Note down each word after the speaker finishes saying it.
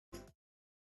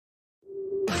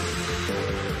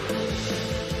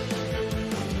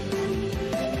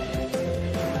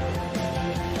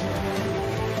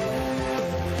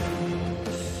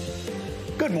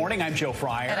morning. I'm Joe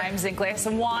Fryer. And I'm Zinkley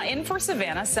Asamoah in for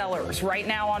Savannah Sellers. Right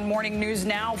now on Morning News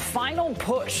Now, final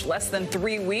push. Less than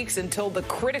 3 weeks until the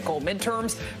critical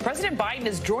midterms. President Biden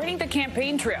is joining the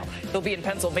campaign trail. He'll be in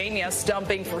Pennsylvania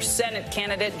stumping for Senate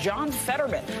candidate John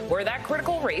Fetterman, where that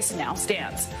critical race now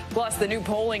stands. Plus, the new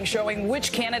polling showing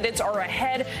which candidates are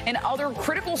ahead in other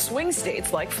critical swing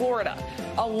states like Florida.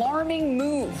 Alarming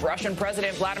move. Russian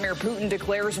President Vladimir Putin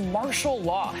declares martial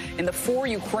law in the 4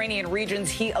 Ukrainian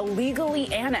regions he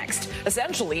illegally annexed,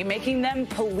 essentially making them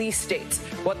police states.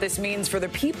 What this means for the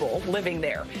people living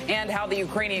there, and how the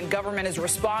Ukrainian government is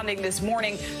responding this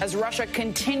morning as Russia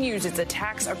continues its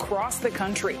attacks across the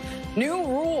country. New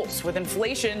rules with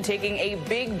inflation taking a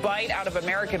big bite out of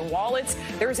American wallets.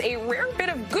 There's a rare bit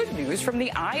of good news from the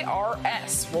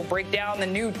IRS. We'll break down the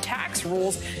new tax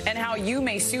rules and how you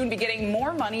may soon be getting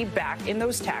more money back in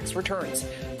those tax returns.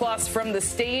 Plus, from the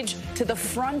stage to the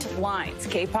front lines,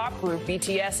 K-pop group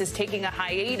BTS is taking a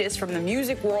hiatus from the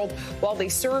music world while they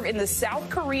serve in the South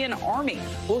Korean army.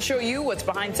 We'll show you what's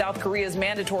behind South Korea's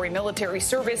mandatory military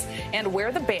service and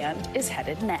where the band is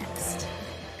headed next.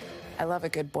 I love a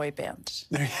good boy band.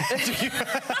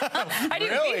 I do.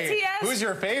 Really? BTS. Who's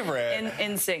your favorite?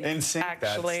 NSYNC. NSYNC.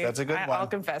 Actually, that's a good one. I'll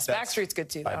confess. Backstreet's good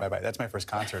too. Bye. That's my first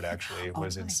concert, actually,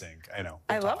 was NSYNC. I know.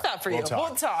 I love that for you.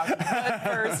 We'll talk. But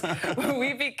first,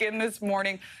 we begin this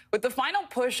morning with the final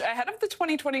push ahead of the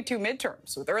 2022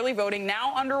 midterms, with early voting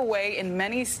now underway in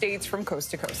many states from coast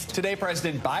to coast. Today,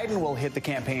 President Biden will hit the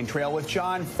campaign trail with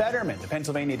John Fetterman. The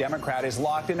Pennsylvania Democrat is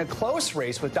locked in a close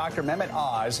race with Dr. Mehmet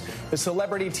Oz, the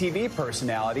celebrity TV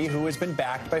personality who has been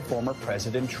backed by former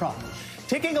President Trump.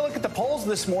 Taking a look at the polls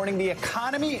this morning, the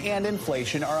economy and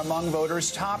inflation are among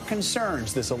voters' top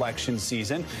concerns this election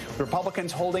season.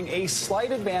 Republicans holding a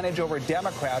slight advantage over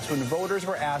Democrats when voters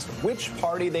were asked which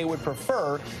party they would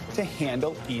prefer to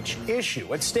handle each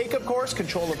issue. At stake, of course,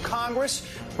 control of Congress.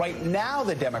 Right now,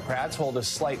 the Democrats hold a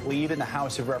slight lead in the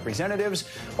House of Representatives,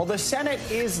 while the Senate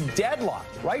is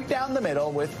deadlocked right down the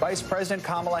middle, with Vice President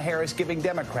Kamala Harris giving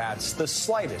Democrats the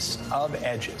slightest of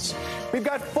edges. We've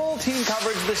got full team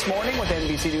coverage this morning with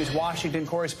NBC News Washington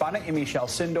correspondent Michelle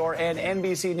Sindor and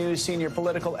NBC News senior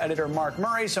political editor Mark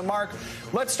Murray. So, Mark,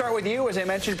 let's start with you. As I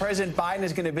mentioned, President Biden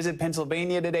is going to visit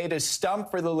Pennsylvania today to stump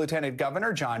for the Lieutenant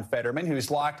Governor, John Fetterman, who's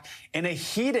locked in a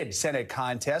heated Senate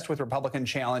contest with Republican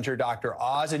challenger Dr.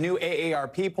 Oz. A new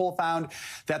AARP poll found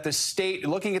that the state,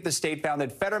 looking at the state, found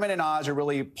that Fetterman and Oz are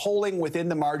really polling within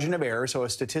the margin of error, so a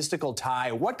statistical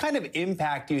tie. What kind of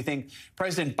impact do you think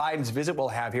President Biden's visit will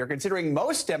have here, considering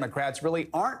most Democrats really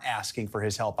aren't asking for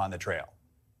his help on the trail?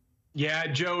 Yeah,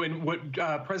 Joe, and what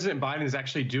President Biden is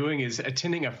actually doing is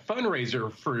attending a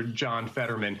fundraiser for John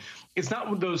Fetterman. It's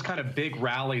not those kind of big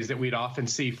rallies that we'd often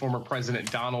see former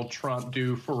President Donald Trump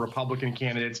do for Republican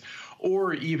candidates,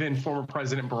 or even former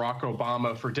President Barack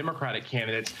Obama for Democratic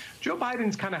candidates. Joe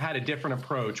Biden's kind of had a different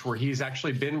approach where he's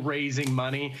actually been raising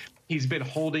money. He's been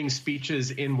holding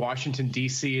speeches in Washington,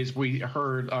 D.C., as we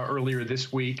heard earlier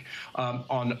this week,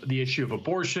 on the issue of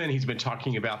abortion. He's been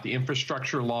talking about the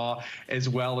infrastructure law, as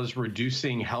well as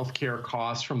reducing health care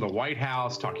costs from the White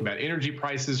House, talking about energy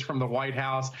prices from the White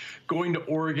House, going to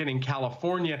Oregon and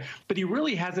California. But he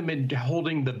really hasn't been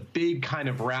holding the big kind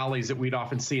of rallies that we'd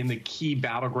often see in the key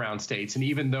battleground states. And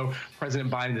even though President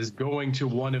Biden is going to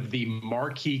one of the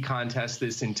marquee contests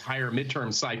this entire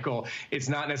midterm cycle, it's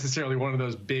not necessarily one of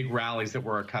those big rallies that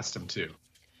we're accustomed to.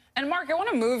 And Mark, I want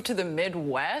to move to the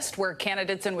Midwest, where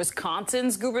candidates in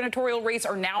Wisconsin's gubernatorial race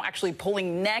are now actually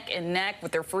pulling neck and neck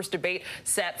with their first debate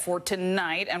set for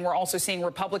tonight. And we're also seeing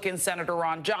Republican Senator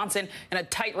Ron Johnson in a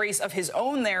tight race of his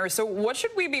own there. So what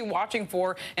should we be watching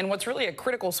for in what's really a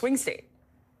critical swing state?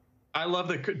 I love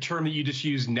the term that you just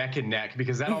used, neck and neck,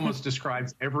 because that almost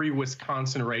describes every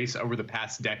Wisconsin race over the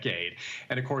past decade.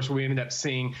 And of course, we ended up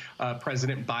seeing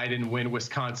President Biden win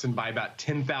Wisconsin by about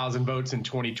 10,000 votes in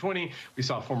 2020. We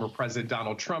saw former President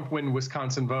Donald Trump win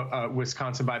Wisconsin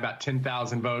by about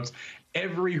 10,000 votes.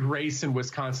 Every race in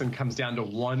Wisconsin comes down to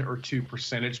 1 or 2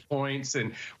 percentage points.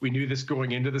 And we knew this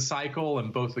going into the cycle,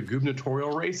 and both the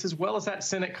gubernatorial race as well as that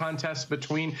Senate contest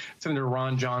between Senator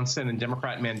Ron Johnson and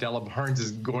Democrat Mandela Barnes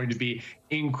is going to be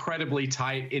incredibly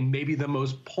tight in maybe the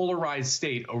most polarized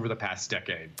state over the past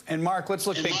decade. And Mark, let's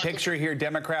look big picture here.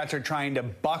 Democrats are trying to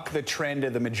buck the trend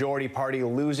of the majority party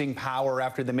losing power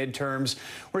after the midterms.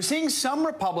 We're seeing some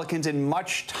Republicans in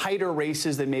much tighter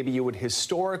races than maybe you would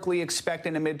historically expect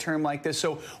in a midterm like this.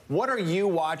 So what are you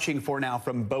watching for now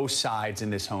from both sides in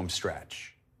this home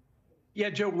stretch? Yeah,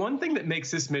 Joe, one thing that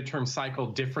makes this midterm cycle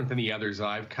different than the others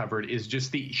I've covered is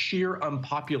just the sheer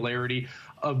unpopularity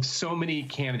of so many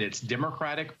candidates,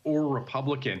 Democratic or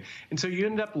Republican. And so you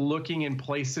end up looking in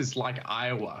places like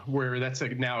Iowa, where that's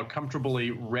now a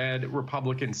comfortably red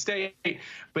Republican state,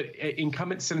 but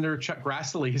incumbent Senator Chuck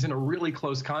Grassley is in a really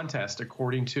close contest,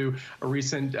 according to a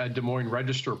recent Des Moines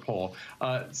Register poll.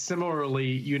 Similarly,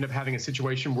 you end up having a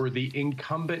situation where the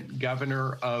incumbent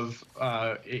governor of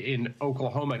in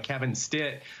Oklahoma, Kevin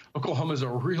Stitt, Oklahoma's a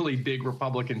really big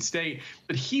Republican state,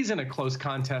 but he's in a close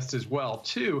contest as well,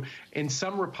 too. And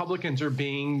some Republicans are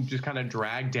being just kind of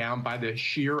dragged down by the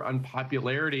sheer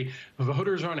unpopularity.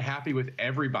 Voters are unhappy with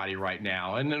everybody right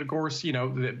now. And then, of course,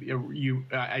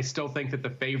 I still think that the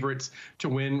favorites to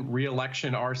win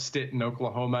re-election are Stitt in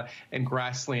Oklahoma and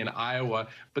Grassley in Iowa.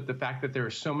 But the fact that there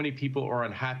are so many people who are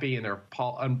unhappy and there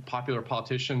are unpopular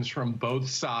politicians from both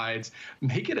sides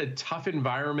make it a tough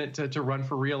environment to run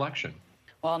for re-election.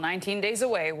 Well, 19 days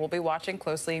away. We'll be watching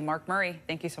closely. Mark Murray,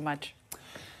 thank you so much.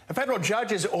 A federal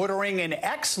judge is ordering an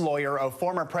ex-lawyer of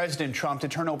former President Trump to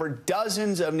turn over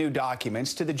dozens of new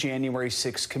documents to the January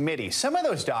 6th committee. Some of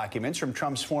those documents from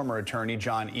Trump's former attorney,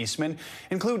 John Eastman,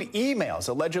 include emails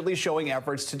allegedly showing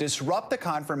efforts to disrupt the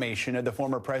confirmation of the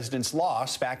former president's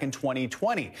loss back in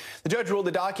 2020. The judge ruled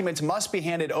the documents must be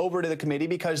handed over to the committee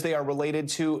because they are related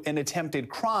to an attempted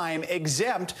crime,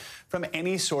 exempt from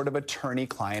any sort of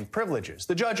attorney-client privileges.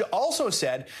 The judge also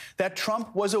said that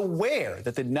Trump was aware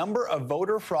that the number of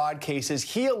voter fraud cases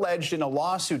he alleged in a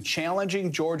lawsuit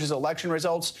challenging Georgia's election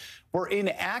results were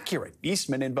inaccurate.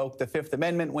 Eastman invoked the Fifth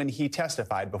Amendment when he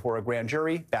testified before a grand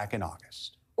jury back in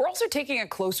August. We're also taking a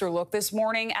closer look this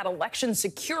morning at election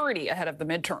security ahead of the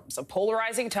midterms, a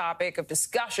polarizing topic of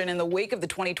discussion in the wake of the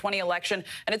 2020 election.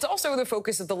 And it's also the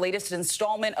focus of the latest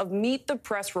installment of Meet the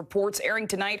Press Reports, airing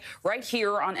tonight right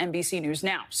here on NBC News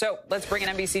Now. So let's bring in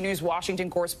NBC News Washington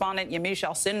correspondent Yamiche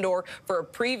Alcindor for a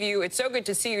preview. It's so good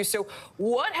to see you. So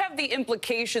what have the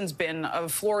implications been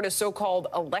of Florida's so-called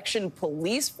election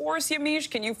police force,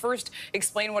 Yamiche? Can you first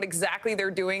explain what exactly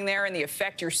they're doing there and the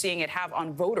effect you're seeing it have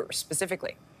on voters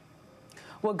specifically?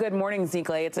 Well, good morning,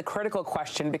 Zekley. It's a critical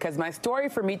question because my story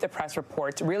for Meet the Press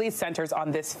Reports really centers on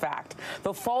this fact.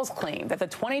 The false claim that the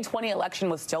 2020 election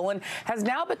was stolen has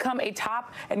now become a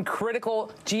top and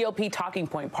critical GOP talking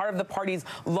point, part of the party's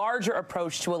larger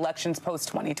approach to elections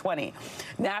post-2020.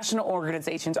 National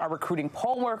organizations are recruiting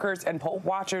poll workers and poll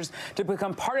watchers to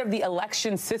become part of the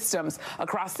election systems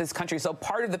across this country, so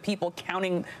part of the people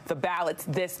counting the ballots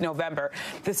this November.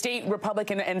 The state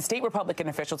Republican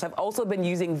officials have also been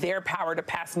using their power to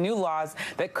pass new laws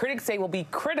that critics say will be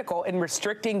critical in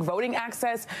restricting voting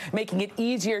access, making it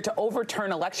easier to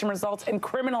overturn election results, and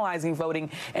criminalizing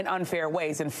voting in unfair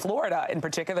ways. In Florida, in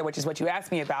particular, which is what you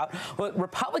asked me about,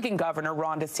 Republican Governor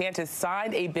Ron DeSantis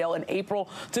signed a bill in April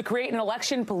to create an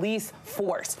election police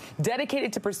force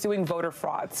dedicated to pursuing voter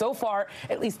fraud. So far,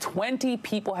 at least 20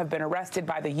 people have been arrested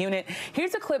by the unit.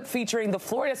 Here's a clip featuring the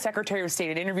Florida Secretary of State,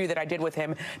 an interview that I did with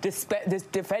him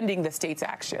defending the state's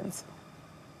actions.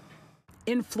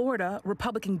 In Florida,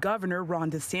 Republican Governor Ron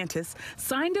DeSantis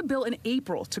signed a bill in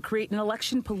April to create an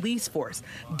election police force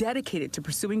dedicated to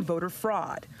pursuing voter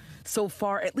fraud. So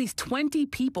far, at least 20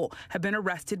 people have been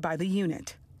arrested by the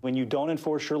unit. When you don't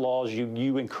enforce your laws,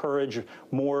 you encourage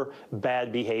more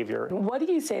bad behavior. What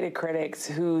do you say to critics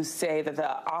who say that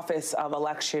the Office of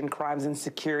Election Crimes and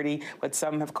Security, what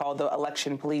some have called the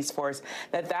Election Police Force,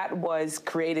 that was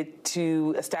created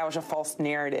to establish a false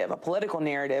narrative, a political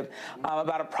narrative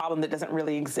about a problem that doesn't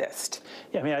really exist?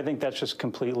 Yeah, I mean, I think that's just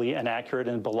completely inaccurate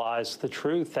and belies the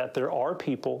truth that there are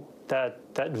people that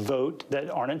vote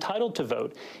that aren't entitled to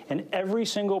vote. And every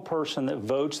single person that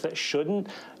votes that shouldn't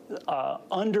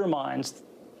undermines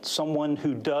someone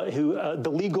the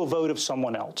legal vote of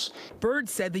someone else. Byrd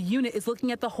said the unit is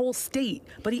looking at the whole state,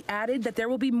 but he added that there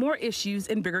will be more issues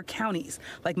in bigger counties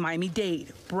like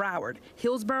Miami-Dade, Broward,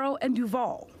 Hillsborough, and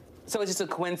Duval. So it's just a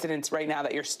coincidence right now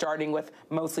that you're starting with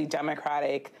mostly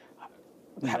Democratic,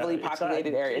 heavily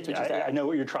populated areas, which is I know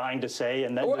what you're trying to say,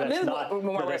 and that's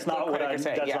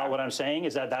not what I'm saying.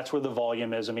 Is that's where the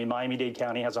volume is. I mean, Miami-Dade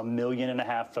County has 1.5 million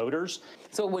voters.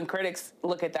 So when critics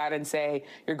look at that and say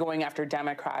you're going after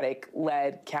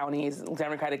Democratic-led counties,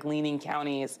 Democratic-leaning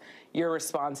counties, your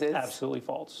response is absolutely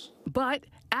false. But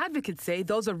advocates say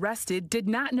those arrested did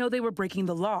not know they were breaking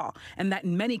the law, and that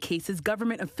in many cases,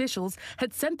 government officials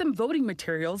had sent them voting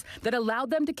materials that allowed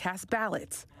them to cast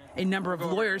ballots. A number of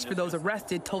lawyers for those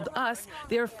arrested told us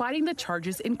they are fighting the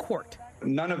charges in court.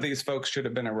 None of these folks should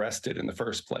have been arrested in the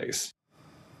first place.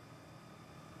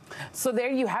 So there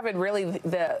you have it, really,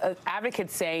 the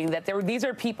advocates saying that these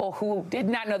are people who did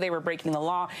not know they were breaking the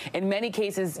law. In many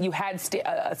cases, you had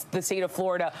the state of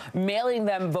Florida mailing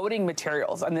them voting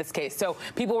materials in this case. So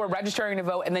people were registering to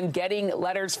vote and then getting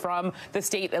letters from the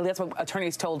state, and that's what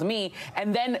attorneys told me,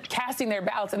 and then casting their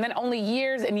ballots. And then only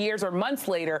years and years or months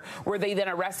later were they then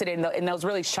arrested in those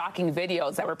really shocking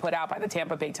videos that were put out by the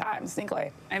Tampa Bay Times.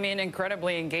 Nicolay. I mean,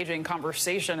 incredibly engaging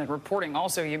conversation and reporting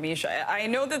also, Yamiche. I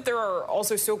know that there are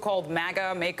also so-called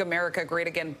MAGA, Make America Great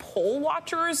Again poll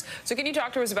watchers. So can you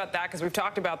talk to us about that? Because we've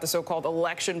talked about the so-called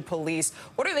election police.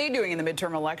 What are they doing in the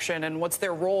midterm election, and what's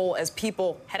their role as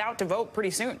people head out to vote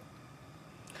pretty soon?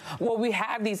 Well, we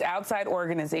have these outside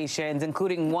organizations,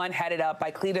 including one headed up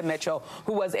by Cleta Mitchell,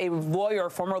 who was a lawyer,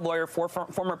 former lawyer for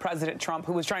former President Trump,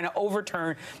 who was trying to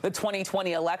overturn the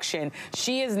 2020 election.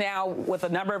 She is now, with a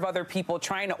number of other people,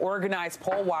 trying to organize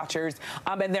poll watchers,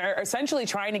 and they're essentially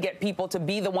trying to get people to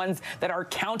be the ones that are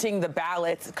counting the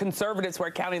ballots, conservatives who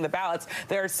are counting the ballots.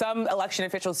 There are some election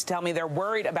officials who tell me they're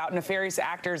worried about nefarious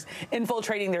actors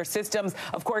infiltrating their systems.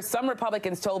 Of course, some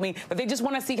Republicans told me that they just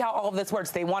want to see how all of this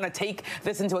works. They want to take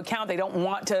this into account. They don't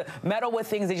want to meddle with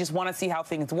things. They just want to see how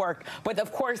things work. But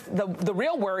of course, the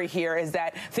real worry here is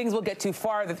that things will get too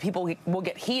far, that people will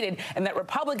get heated, and that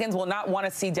Republicans will not want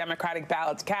to see Democratic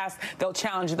ballots cast. They'll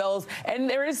challenge those. And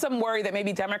there is some worry that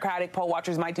maybe Democratic poll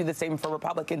watchers might do the same for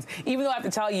Republicans, even though I have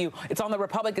to tell you, it's on the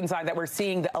Republican side that we're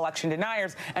seeing the election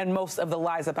deniers and most of the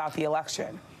lies about the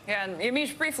election. Yeah, and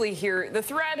Yamiche, briefly here, the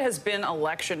thread has been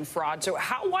election fraud. So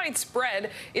how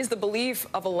widespread is the belief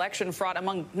of election fraud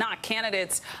among not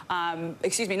candidates,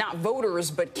 not voters,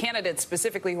 but candidates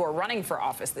specifically who are running for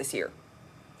office this year?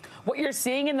 What you're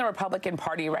seeing in the Republican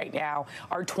Party right now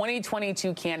are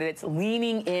 2022 candidates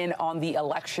leaning in on the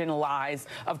election lies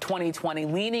of 2020,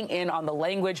 leaning in on the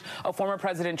language of former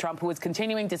President Trump, who is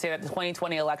continuing to say that the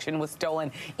 2020 election was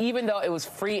stolen, even though it was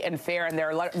free and fair. And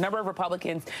there are a number of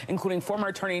Republicans, including former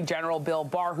Attorney General Bill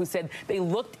Barr, who said they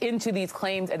looked into these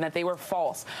claims and that they were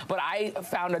false. But I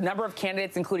found a number of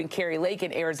candidates, including Carrie Lake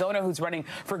in Arizona, who's running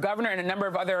for governor, and a number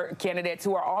of other candidates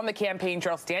who are on the campaign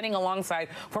trail, standing alongside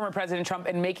former President Trump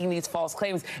and making these false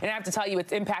claims. And I have to tell you,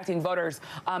 it's impacting voters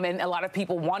and a lot of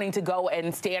people wanting to go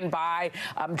and stand by.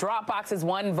 Drop boxes.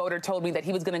 One voter told me that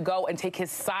he was going to go and take his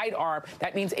sidearm,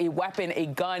 that means a weapon, a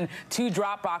gun, to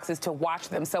drop boxes to watch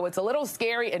them. So it's a little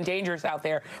scary and dangerous out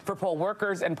there for poll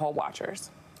workers and poll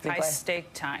watchers.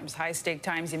 High-stake times. High-stake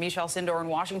times. Yamiche Alcindor in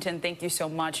Washington, thank you so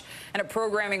much. And a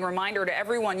programming reminder to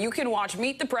everyone, you can watch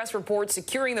Meet the Press Report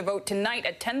Securing the Vote tonight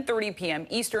at 10:30 p.m.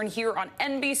 Eastern here on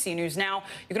NBC News Now.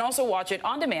 You can also watch it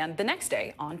on demand the next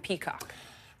day on Peacock.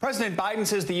 President Biden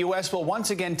says the U.S. will once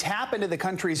again tap into the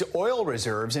country's oil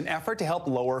reserves in an effort to help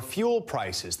lower fuel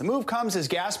prices. The move comes as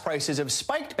gas prices have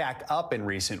spiked back up in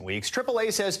recent weeks.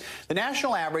 AAA says the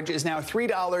national average is now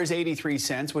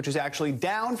 $3.83, which is actually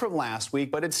down from last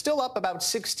week, but it's still up about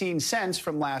 16 cents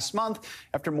from last month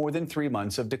after more than 3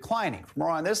 months of declining. For more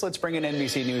on this, let's bring in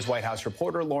NBC News White House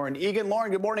reporter Lauren Egan.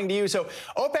 Lauren, good morning to you. So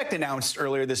OPEC announced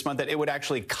earlier this month that it would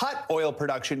actually cut oil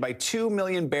production by 2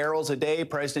 million barrels a day.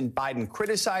 President Biden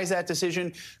criticized that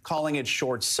decision, calling it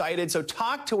short-sighted. So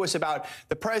talk to us about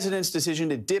the president's decision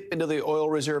to dip into the oil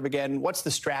reserve again. What's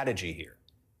the strategy here?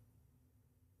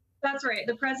 That's right.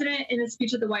 The president, in a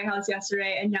speech at the White House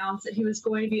yesterday, announced that he was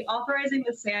going to be authorizing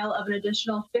the sale of an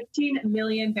additional 15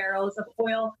 million barrels of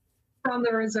oil from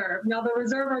the reserve. Now, the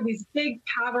reserve are these big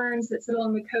caverns that sit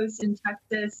along the coast in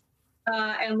Texas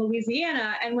and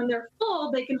Louisiana. And when they're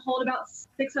full, they can hold about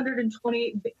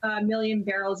 620 million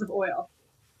barrels of oil.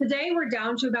 Today, we're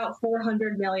down to about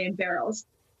 400 million barrels.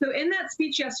 So in that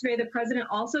speech yesterday, the president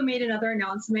also made another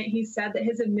announcement. He said that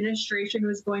his administration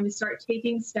was going to start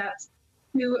taking steps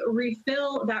to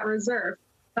refill that reserve.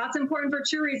 That's important for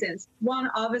two reasons. One,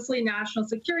 obviously, national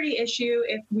security issue.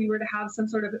 If we were to have some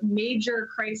sort of major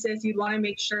crisis, you'd want to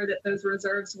make sure that those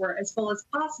reserves were as full as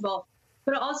possible.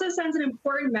 But it also sends an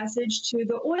important message to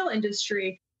the oil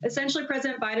industry. Essentially,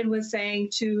 President Biden was saying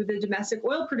to the domestic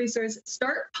oil producers,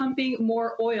 start pumping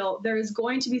more oil. There is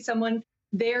going to be someone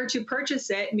there to purchase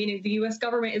it, meaning the U.S.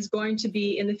 government is going to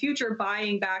be in the future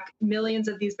buying back millions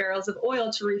of these barrels of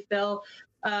oil to refill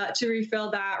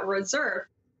that reserve.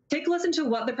 Take a listen to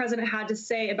what the president had to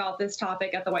say about this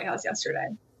topic at the White House yesterday.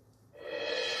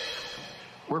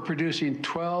 We're producing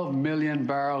 12 million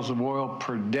barrels of oil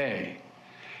per day.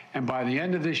 And by the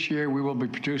end of this year, we will be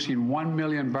producing 1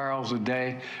 million barrels a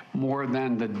day, more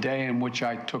than the day in which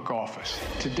I took office.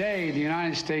 Today, the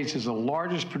United States is the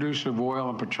largest producer of oil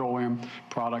and petroleum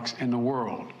products in the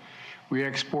world. We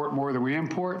export more than we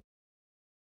import.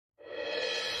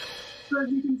 So as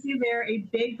you can see there, a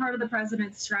big part of the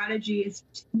president's strategy is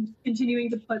continuing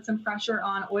to put some pressure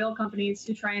on oil companies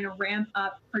to try and ramp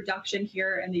up production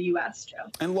here in the U.S., Joe.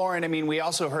 And Lauren, I mean, we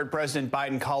also heard President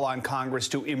Biden call on Congress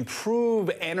to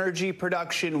improve energy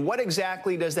production. What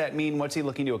exactly does that mean? What's he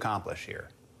looking to accomplish here?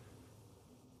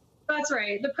 That's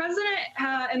right. The president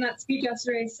in that speech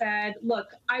yesterday said, look,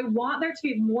 I want there to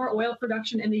be more oil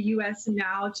production in the U.S.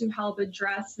 now to help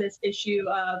address this issue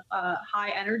of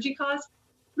high energy costs.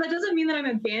 That doesn't mean that I'm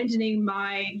abandoning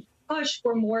my push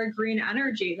for more green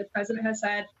energy. The president has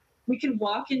said we can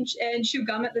walk and chew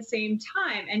gum at the same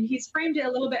time. And he's framed it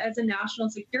a little bit as a national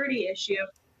security issue.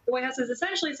 The White House has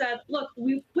essentially said, look,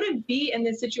 we wouldn't be in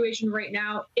this situation right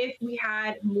now if we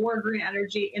had more green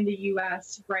energy in the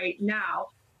U.S. right now.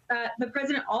 The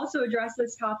president also addressed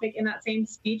this topic in that same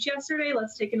speech yesterday.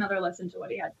 Let's take another listen to what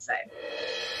he had to say.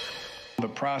 The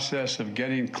process of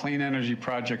getting clean energy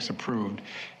projects approved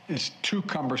is too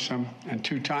cumbersome and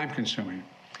too time-consuming.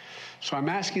 So I'm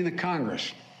asking the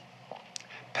Congress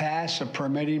pass a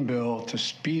permitting bill to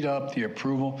speed up the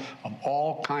approval of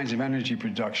all kinds of energy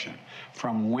production,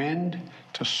 from wind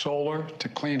to solar to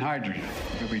clean hydrogen.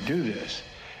 If we do this,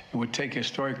 it would take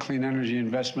historic clean energy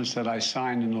investments that I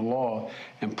signed into law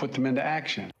and put them into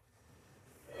action.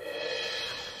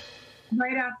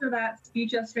 Right after that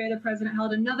speech yesterday, the president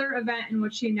held another event in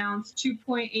which he announced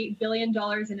 $2.8 billion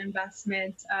in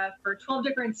investments for 12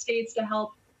 different states to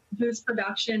help boost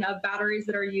production of batteries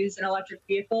that are used in electric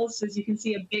vehicles. So as you can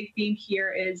see, a big theme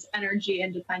here is energy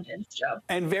independence, Joe.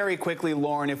 And very quickly,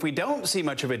 Lauren, if we don't see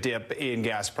much of a dip in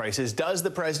gas prices, does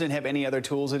the president have any other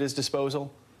tools at his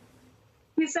disposal?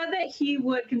 He said that he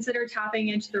would consider tapping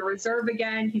into the reserve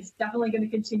again. He's definitely going to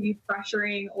continue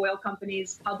pressuring oil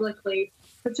companies publicly.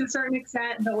 But to a certain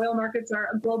extent, the oil markets are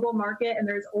a global market, and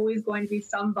there's always going to be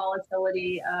some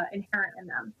volatility inherent in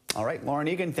them. All right, Lauren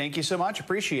Egan, thank you so much.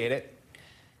 Appreciate it.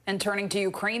 And turning to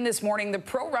Ukraine this morning, the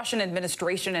pro-Russian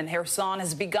administration in Kherson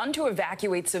has begun to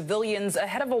evacuate civilians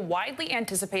ahead of a widely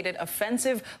anticipated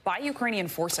offensive by Ukrainian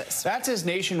forces. That's as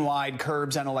nationwide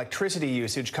curbs on electricity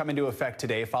usage come into effect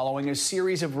today following a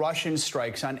series of Russian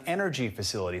strikes on energy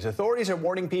facilities. Authorities are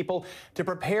warning people to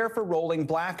prepare for rolling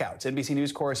blackouts. NBC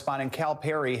News correspondent Cal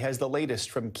Perry has the latest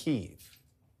from Kyiv.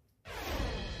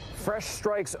 Fresh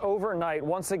strikes overnight.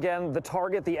 Once again, the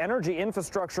target, the energy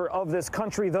infrastructure of this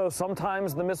country, though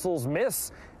sometimes the missiles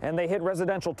miss and they hit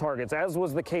residential targets, as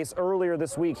was the case earlier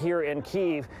this week here in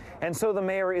Kyiv. And so the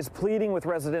mayor is pleading with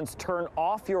residents, turn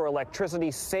off your electricity,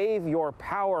 save your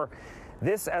power.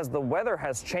 This as the weather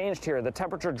has changed here, the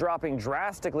temperature dropping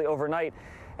drastically overnight.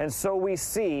 And so we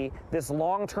see this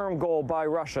long-term goal by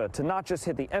Russia to not just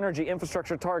hit the energy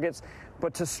infrastructure targets,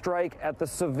 but to strike at the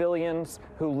civilians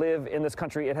who live in this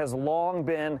country. It has long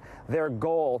been their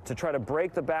goal to try to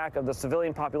break the back of the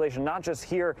civilian population, not just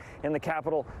here in the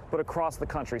capital, but across the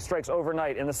country. Strikes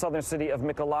overnight in the southern city of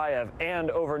Mykolaiv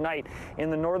and overnight in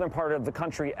the northern part of the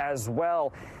country as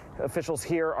well. Officials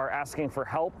here are asking for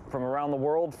help from around the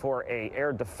world for an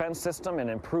air defense system and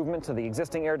improvement to the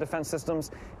existing air defense systems.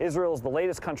 Israel is the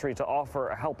latest country to offer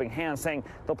a helping hand, saying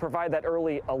they'll provide that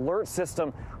early alert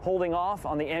system, holding off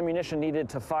on the ammunition needed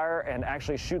to fire and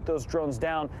actually shoot those drones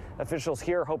down. Officials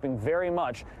here hoping very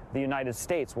much the United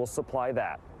States will supply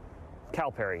that.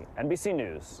 Cal Perry, NBC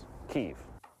News, Kyiv.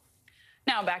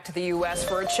 Now back to the U.S.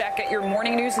 for a check at your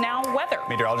Morning News Now weather.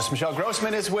 Meteorologist Michelle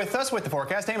Grossman is with us with the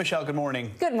forecast. Hey, Michelle, good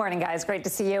morning. Good morning, guys. Great to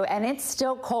see you. And it's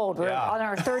still cold. We're on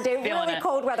our third day. Really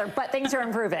cold weather, but things are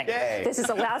improving. Yay. This is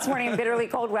the last morning of bitterly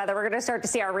cold weather. We're going to start to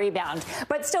see our rebound.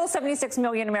 But still 76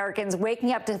 million Americans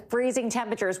waking up to freezing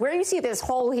temperatures. Where you see this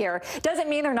hole here doesn't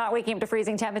mean they're not waking up to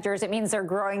freezing temperatures. It means their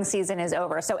growing season is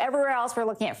over. So everywhere else, we're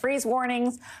looking at freeze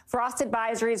warnings, frost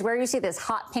advisories. Where you see this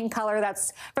hot pink color,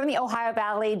 that's from the Ohio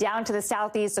Valley down to the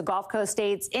southeast, the Gulf Coast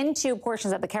states into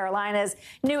portions of the Carolinas,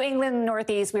 New England,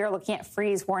 Northeast. We are looking at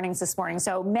freeze warnings this morning.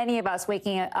 So many of us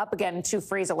waking up again to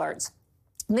freeze alerts.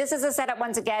 This is a setup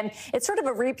once again. It's sort of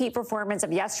a repeat performance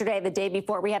of yesterday, the day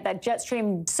before. We had that jet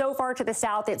stream so far to the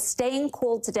south. It's staying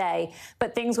cool today,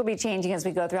 but things will be changing as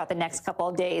we go throughout the next couple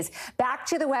of days. Back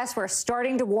to the west, we're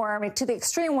starting to warm. To the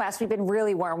extreme west, we've been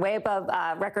really warm, way above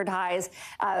record highs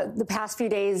the past few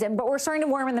days. But we're starting to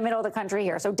warm in the middle of the country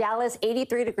here. So Dallas,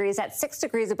 83 degrees. That's 6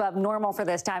 degrees above normal for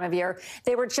this time of year.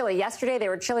 They were chilly yesterday. They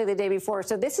were chilly the day before.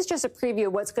 So this is just a preview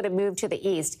of what's going to move to the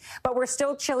east. But we're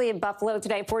still chilly in Buffalo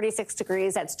today, 46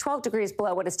 degrees. That's 12 degrees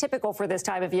below what is typical for this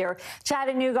time of year.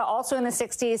 Chattanooga also in the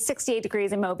 60s, 68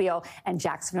 degrees in Mobile, and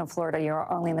Jacksonville, Florida,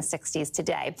 you're only in the 60s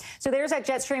today. So there's that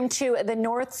jet stream to the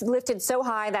north lifted so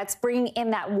high that's bringing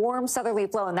in that warm southerly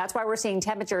flow, and that's why we're seeing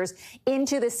temperatures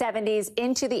into the 70s,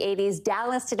 into the 80s.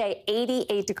 Dallas today,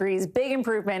 88 degrees, big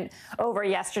improvement over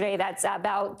yesterday. That's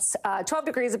about 12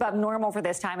 degrees above normal for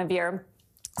this time of year.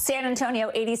 San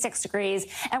Antonio, 86 degrees.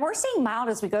 And we're seeing mild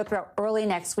as we go throughout early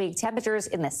next week. Temperatures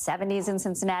in the 70s in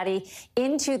Cincinnati,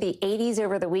 into the 80s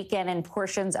over the weekend in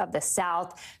portions of the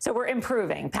south. So we're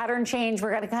improving. Pattern change,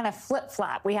 we're going to kind of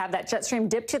flip-flop. We have that jet stream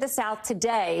dip to the south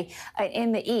today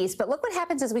in the east. But look what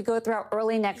happens as we go throughout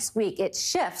early next week. It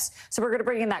shifts. So we're going to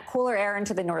bring in that cooler air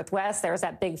into the northwest. There's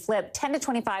that big flip, 10 to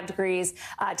 25 degrees,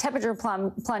 temperature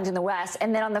plunge in the west.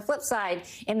 And then on the flip side,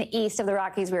 in the east of the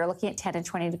Rockies, we are looking at 10 to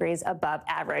 20 degrees above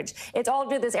average. It's all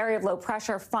due to this area of low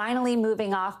pressure finally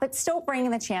moving off, but still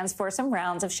bringing the chance for some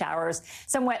rounds of showers,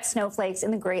 some wet snowflakes in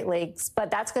the Great Lakes.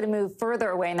 But that's going to move further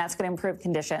away, and that's going to improve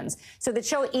conditions. So the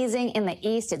chill easing in the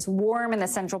east. It's warm in the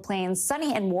Central Plains,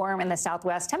 sunny and warm in the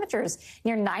southwest. Temperatures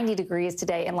near 90 degrees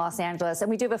today in Los Angeles. And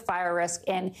we do have a fire risk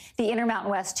in the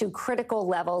Intermountain West to critical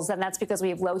levels. And that's because we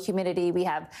have low humidity. We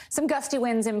have some gusty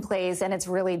winds in place, and it's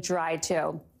really dry,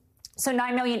 too. So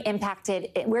 9 million impacted.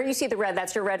 Where you see the red,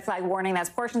 that's your red flag warning. That's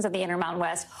portions of the Intermountain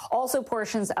West, also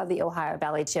portions of the Ohio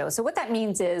Valley, too. So what that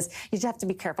means is you just have to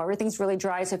be careful. Everything's really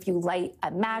dry, so if you light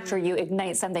a match or you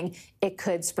ignite something, it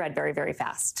could spread very, very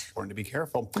fast. Important to be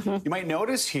careful. You might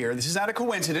notice here, this is not a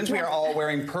coincidence. We are all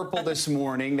wearing purple this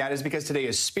morning. That is because today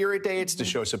is Spirit Day. It's to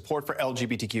show support for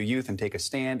LGBTQ youth and take a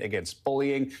stand against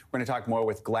bullying. We're going to talk more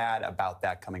with Glad about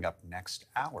that coming up next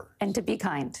hour. And to be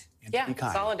kind. Yeah,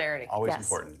 solidarity. Always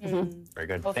important. Very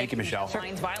good. Well, thank you, Michelle.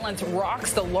 Violence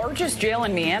rocks the largest jail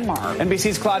in Myanmar.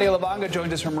 NBC's Claudia Lavanga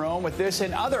joins us from Rome with this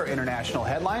and other international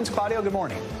headlines. Claudia, good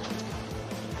morning.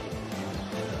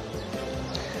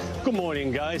 Good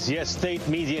morning, guys. Yes, state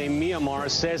media in Myanmar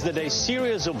says that a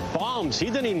series of bombs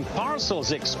hidden in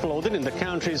parcels exploded in the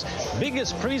country's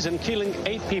biggest prison, killing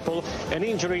 8 people and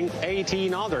injuring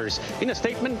 18 others. In a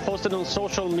statement posted on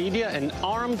social media, an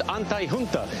armed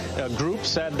anti-junta group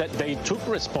said that they took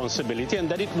responsibility and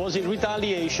that it was in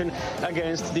retaliation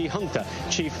against the junta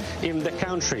chief in the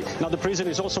country. Now, the prison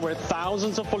is also where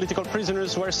thousands of political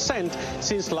prisoners were sent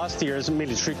since last year's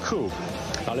military coup.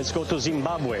 Now, let's go to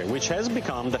Zimbabwe, which has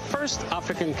become the first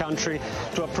African country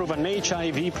to approve an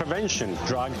HIV prevention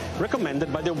drug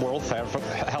recommended by the World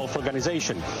Health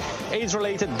Organization.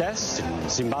 AIDS-related deaths in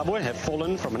Zimbabwe have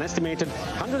fallen from an estimated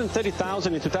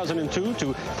 130,000 in 2002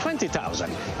 to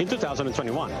 20,000 in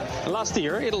 2021. Last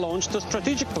year, it launched a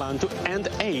strategic plan to end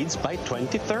AIDS by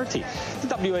 2030.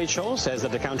 The WHO says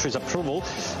that the country's approval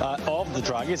of the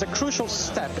drug is a crucial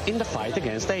step in the fight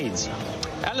against AIDS.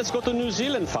 And let's go to New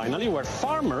Zealand, finally, where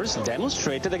farmers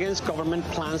demonstrated against government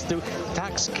plans to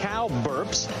tax cow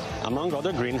burps, among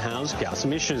other greenhouse gas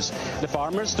emissions. The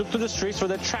farmers took to the streets with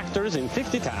their tractors in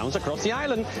 50 towns across the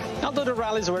island, although the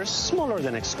rallies were smaller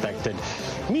than expected.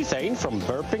 Methane from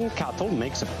burping cattle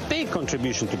makes a big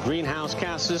contribution to greenhouse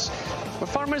gases, but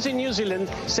farmers in New Zealand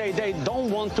say they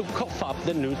don't want to cough up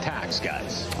the new tax,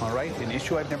 guys. All right, an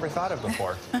issue I've never thought of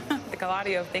before.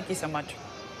 Claudio, thank you so much.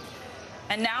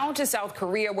 And now to South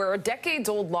Korea, where a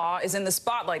decades-old law is in the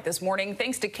spotlight this morning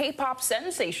thanks to K-pop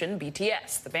sensation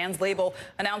BTS. The band's label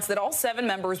announced that all 7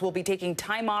 members will be taking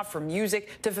time off from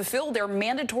music to fulfill their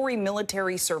mandatory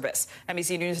military service.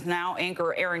 NBC News Now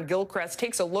anchor Aaron Gilchrist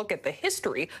takes a look at the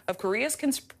history of Korea's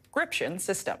conscription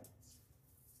system.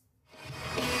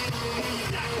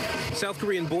 South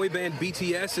Korean boy band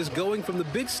BTS is going from the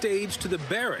big stage to the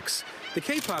barracks. The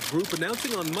K-pop group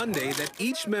announcing on Monday that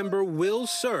each member will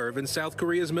serve in South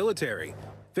Korea's military.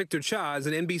 Victor Cha is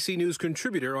an NBC News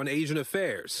contributor on Asian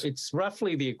affairs. It's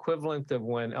roughly the equivalent of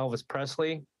when Elvis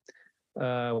Presley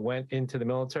went into the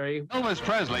military. Elvis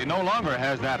Presley no longer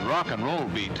has that rock and roll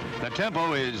beat. The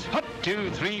tempo is 1,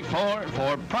 2, 3, 4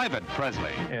 for Private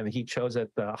Presley. And he chose at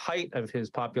the height of his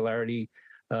popularity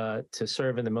to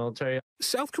serve in the military.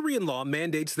 South Korean law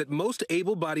mandates that most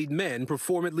able-bodied men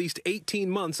perform at least 18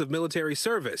 months of military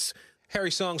service. Harry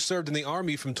Song served in the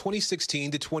Army from 2016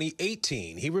 to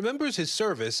 2018. He remembers his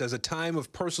service as a time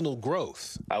of personal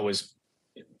growth. I was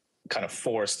kind of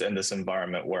forced in this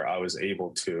environment where I was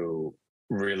able to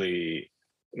really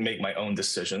make my own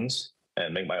decisions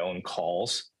and make my own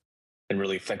calls and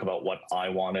really think about what I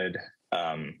wanted.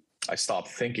 I stopped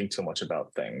thinking too much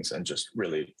about things and just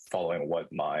really following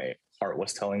what my heart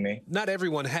was telling me. Not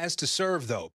everyone has to serve,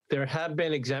 though. There have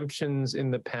been exemptions in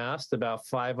the past, about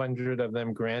 500 of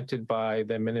them granted by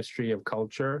the Ministry of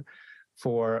Culture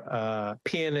for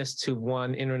pianists who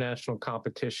won international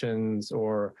competitions,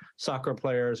 or soccer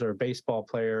players or baseball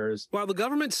players. While the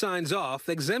government signs off,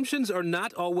 exemptions are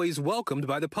not always welcomed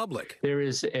by the public. There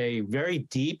is a very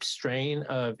deep strain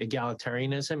of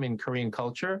egalitarianism in Korean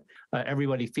culture.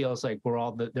 Everybody feels like they're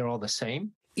all the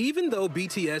same. Even though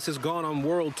BTS has gone on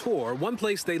world tour, one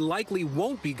place they likely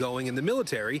won't be going in the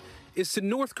military is to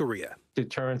North Korea.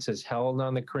 Deterrence is held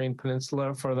on the Korean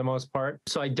Peninsula for the most part.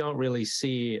 So I don't really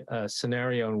see a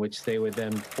scenario in which they would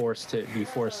then be forced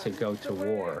to go to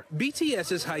war.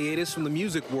 BTS's hiatus from the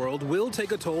music world will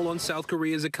take a toll on South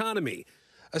Korea's economy.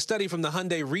 A study from the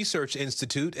Hyundai Research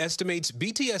Institute estimates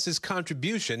BTS's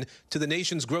contribution to the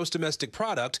nation's gross domestic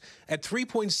product at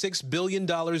 $3.6 billion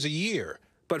a year.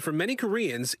 But for many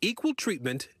Koreans, equal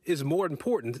treatment is more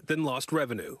important than lost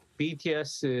revenue.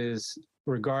 BTS is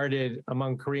regarded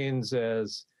among Koreans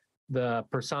as the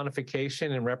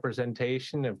personification and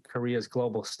representation of Korea's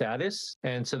global status.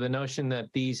 And so the notion that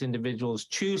these individuals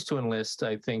choose to enlist,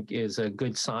 I think, is a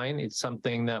good sign. It's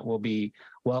something that will be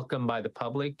welcomed by the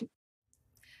public.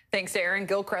 Thanks to Aaron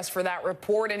Gilchrist for that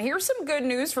report. And here's some good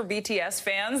news for BTS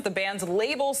fans. The band's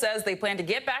label says they plan to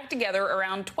get back together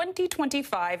around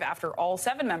 2025 after all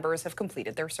 7 members have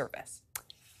completed their service.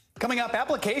 Coming up,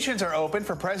 applications are open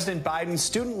for President Biden's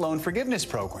student loan forgiveness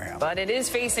program. But it is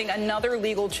facing another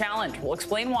legal challenge. We'll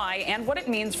explain why and what it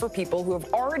means for people who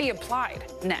have already applied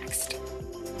next.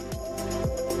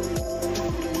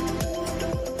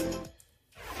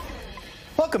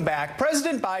 Welcome back.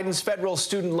 President Biden's federal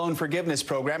student loan forgiveness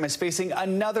program is facing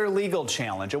another legal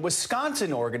challenge. A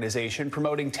Wisconsin organization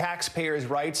promoting taxpayers'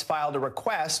 rights filed a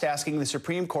request asking the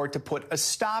Supreme Court to put a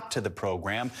stop to the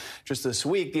program. Just this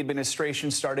week, the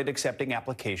administration started accepting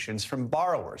applications from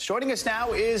borrowers. Joining us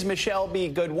now is Michelle B.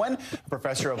 Goodwin, a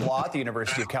professor of law at the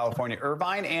University of California,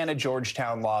 Irvine, and a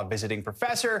Georgetown Law visiting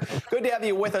professor. Good to have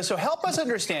you with us. So help us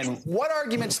understand, what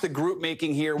arguments the group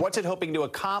making here? What's it hoping to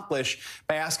accomplish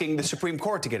by asking the Supreme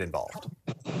Court to get involved?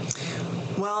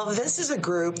 Well, this is a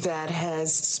group that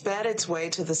has sped its way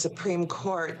to the Supreme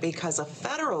Court because a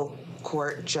federal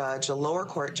court judge, a lower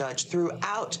court judge, threw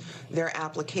out their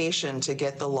application to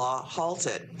get the law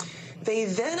halted. They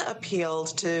then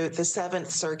appealed to the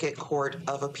Seventh Circuit Court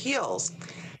of Appeals.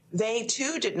 They,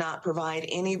 too, did not provide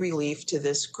any relief to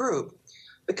this group.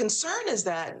 The concern is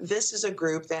that this is a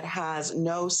group that has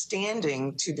no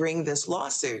standing to bring this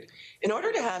lawsuit. In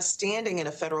order to have standing in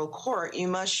a federal court, you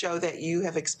must show that you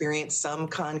have experienced some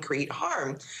concrete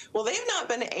harm. Well, they've not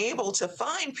been able to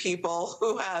find people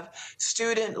who have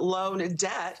student loan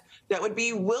debt that would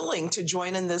be willing to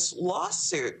join in this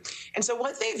lawsuit. And so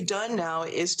what they've done now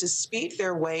is to speed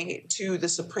their way to the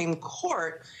Supreme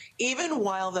Court, even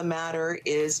while the matter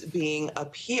is being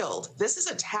appealed. This is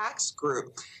a tax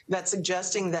group that's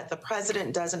suggesting that the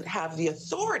president doesn't have the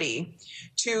authority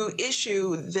to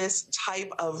issue this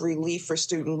type of relief for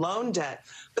student loan debt.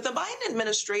 But the Biden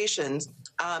administration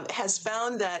has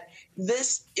found that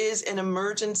this is an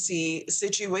emergency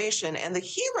situation, and the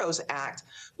HEROES Act,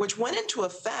 which went into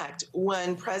effect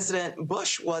when President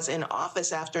Bush was in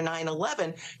office after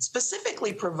 9/11,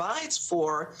 specifically provides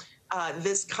for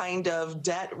this kind of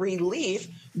debt relief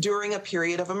during a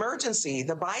period of emergency.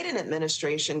 The Biden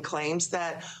administration claims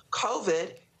that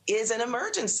COVID is an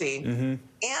emergency.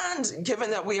 And given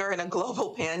that we are in a global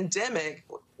pandemic,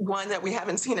 one that we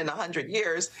haven't seen in 100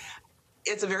 years,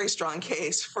 it's a very strong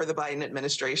case for the Biden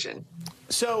administration.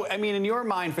 So, I mean, in your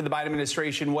mind, for the Biden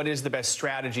administration, what is the best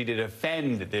strategy to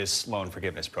defend this loan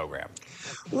forgiveness program?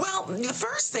 Well, the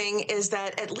first thing is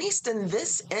that, at least in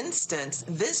this instance,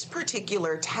 this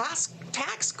particular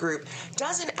tax group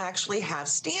doesn't actually have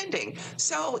standing.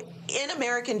 So in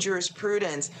American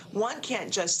jurisprudence, one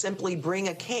can't just simply bring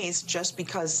a case just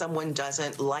because someone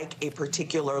doesn't like a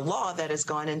particular law that has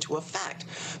gone into effect.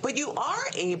 But you are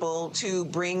able to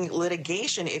bring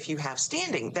litigation if you have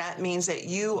standing. That means that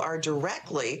you are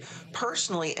directly,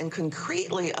 personally, and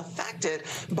concretely affected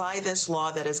by this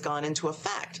law that has gone into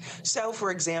effect. So,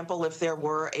 for example, if there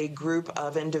were a group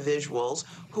of individuals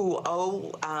who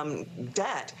owe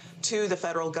debt to the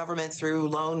federal government through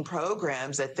loan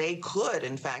programs, that they could,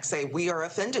 in fact, say, we are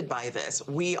offended by this.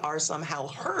 We are somehow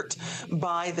hurt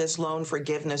by this loan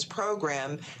forgiveness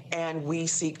program, and we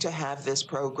seek to have this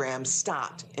program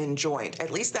stopped and joined.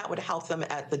 At least that would help them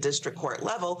at the district court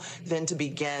level, then to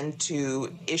begin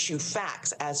to issue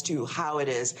facts as to how it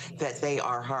is that they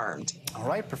are harmed. All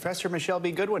right, Professor Michelle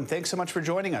B. Goodwin, thanks so much for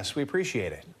joining us. We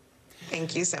appreciate it.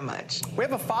 Thank you so much. We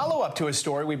have a follow-up to a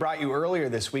story we brought you earlier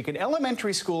this week. An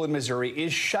elementary school in Missouri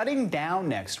is shutting down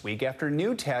next week after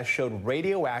new tests showed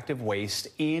radioactive waste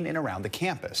in and around the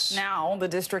campus. Now, the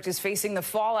district is facing the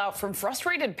fallout from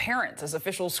frustrated parents as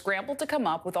officials scramble to come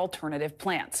up with alternative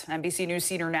plans. NBC News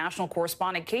senior national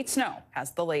correspondent Kate Snow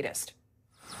has the latest.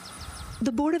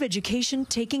 The Board of Education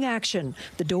taking action.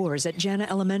 The doors at Jana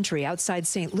Elementary outside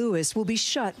St. Louis will be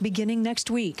shut beginning next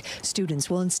week. Students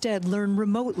will instead learn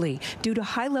remotely due to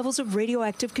high levels of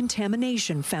radioactive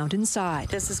contamination found inside.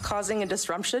 This is causing a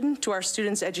disruption to our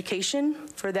students' education.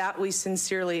 For that, we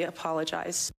sincerely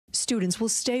apologize. Students will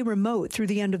stay remote through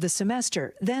the end of the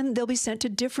semester. Then they'll be sent to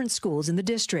different schools in the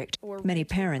district. Many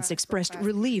parents expressed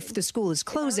relief the school is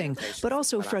closing, but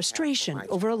also frustration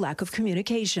over a lack of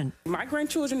communication. My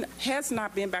grandchildren has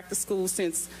not been back to school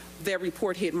since their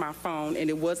report hit my phone, and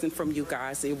it wasn't from you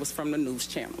guys, it was from the news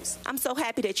channels. I'm so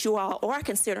happy that you all are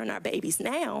considering our babies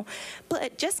now,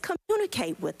 but just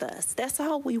communicate with us. That's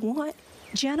all we want.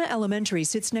 Jana Elementary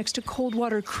sits next to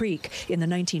Coldwater Creek. In the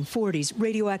 1940s,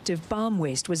 radioactive bomb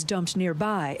waste was dumped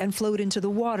nearby and flowed into the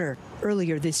water.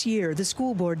 Earlier this year, the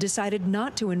school board decided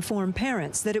not to inform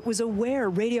parents that it was aware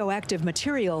radioactive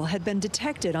material had been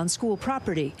detected on school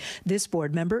property. This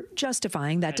board member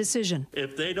justifying that decision.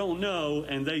 If they don't know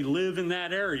and they live in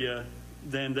that area,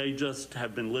 then they just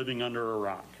have been living under a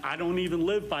rock. I don't even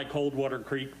live by Coldwater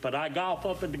Creek, but I golf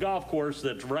up at the golf course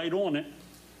that's right on it.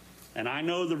 And I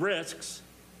know the risks,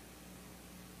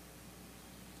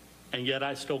 and yet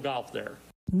I still golf there.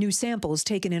 New samples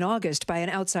taken in August by an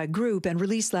outside group and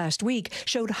released last week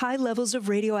showed high levels of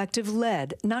radioactive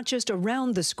lead, not just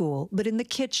around the school, but in the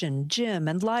kitchen, gym,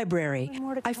 and library.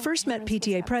 I first met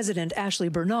PTA President Ashley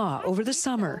Bernau over the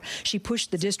summer. She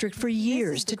pushed the district for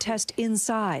years to test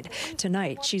inside.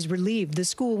 Tonight, she's relieved the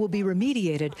school will be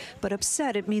remediated, but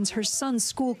upset it means her son's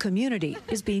school community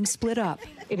is being split up.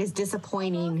 It is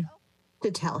disappointing to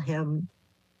tell him,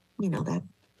 that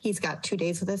he's got 2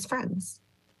 days with his friends.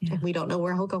 Yeah. And we don't know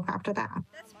where he'll go after that.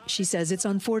 She says it's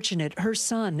unfortunate her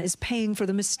son is paying for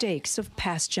the mistakes of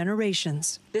past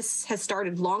generations. This has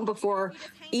started long before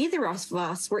either of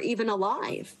us were even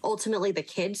alive. Ultimately, the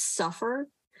kids suffer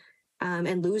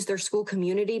and lose their school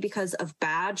community because of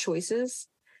bad choices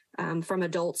from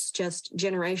adults just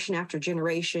generation after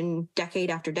generation,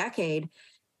 decade after decade.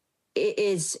 It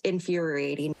is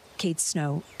infuriating. Kate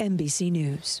Snow, NBC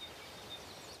News.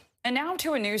 And now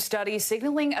to a new study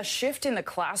signaling a shift in the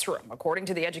classroom. According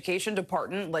to the Education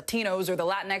Department, Latinos or the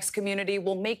Latinx community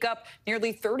will make up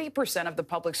nearly 30% of the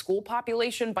public school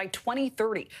population by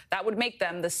 2030. That would make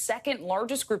them the second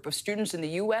largest group of students in the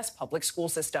U.S. public school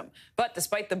system. But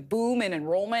despite the boom in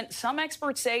enrollment, some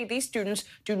experts say these students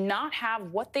do not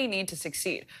have what they need to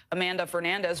succeed. Amanda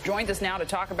Fernandez joins us now to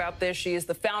talk about this. She is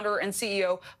the founder and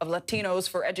CEO of Latinos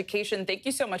for Education. Thank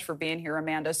you so much for being here,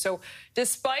 Amanda. So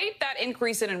despite that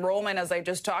increase in enrollment, as I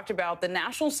just talked about, the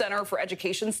National Center for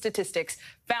Education Statistics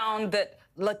found that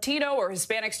Latino or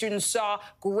Hispanic students saw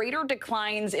greater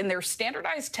declines in their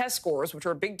standardized test scores, which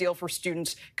are a big deal for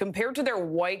students, compared to their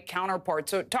white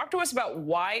counterparts. So talk to us about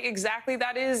why exactly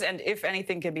that is and if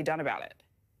anything can be done about it.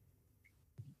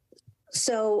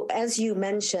 So as you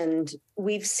mentioned,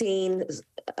 we've seen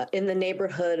in the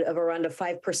neighborhood of around a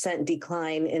 5%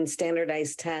 decline in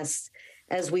standardized tests,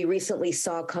 as we recently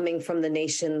saw coming from the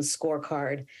nation's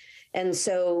scorecard. And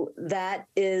so that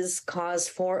is cause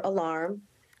for alarm.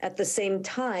 At the same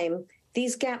time,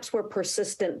 these gaps were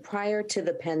persistent prior to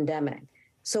the pandemic.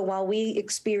 So while we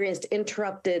experienced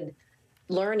interrupted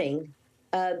learning,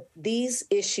 these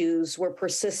issues were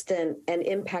persistent and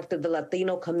impacted the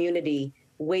Latino community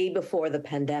way before the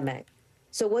pandemic.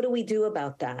 So what do we do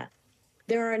about that?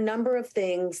 There are a number of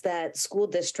things that school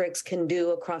districts can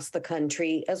do across the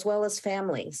country, as well as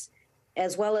families,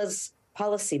 as well as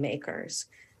policymakers.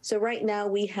 So right now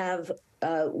we have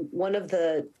one of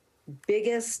the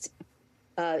biggest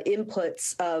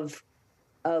inputs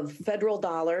of federal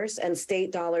dollars and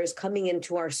state dollars coming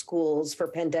into our schools for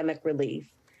pandemic relief.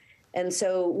 And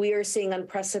so we are seeing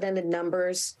unprecedented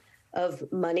numbers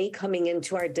of money coming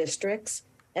into our districts.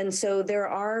 And so there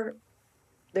are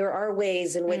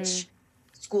ways in which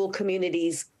school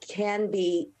communities can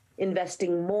be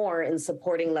investing more in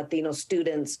supporting Latino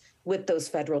students with those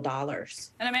federal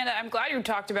dollars. And Amanda, I'm glad you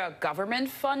talked about government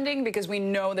funding because we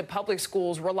know that public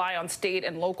schools rely on state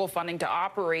and local funding to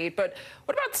operate. But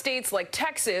what about states like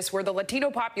Texas, where the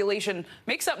Latino population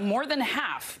makes up more than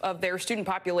half of their student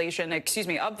population,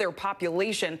 of their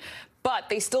population, but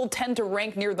they still tend to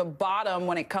rank near the bottom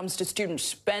when it comes to student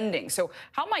spending. So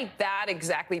how might that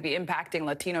exactly be impacting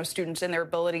Latino students and their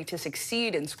ability to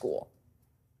succeed in school?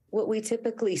 What we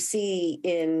typically see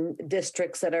in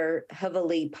districts that are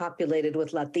heavily populated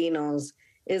with Latinos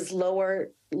is lower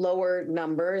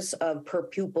numbers of per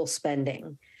pupil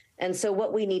spending. And so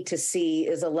what we need to see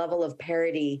is a level of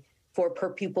parity for per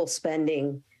pupil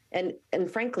spending and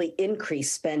frankly,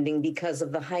 increased spending because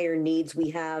of the higher needs we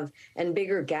have and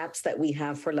bigger gaps that we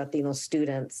have for Latino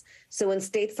students. So in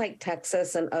states like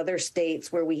Texas and other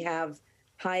states where we have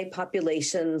high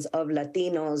populations of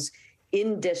Latinos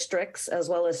in districts as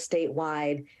well as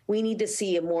statewide, we need to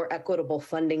see a more equitable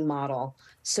funding model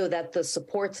so that the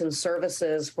supports and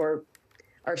services for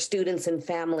our students and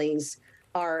families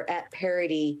are at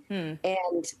parity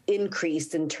and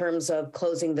increased in terms of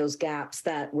closing those gaps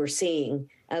that we're seeing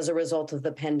as a result of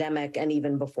the pandemic and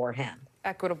even beforehand.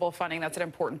 Equitable funding, that's an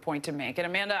important point to make. And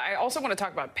Amanda, I also want to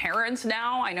talk about parents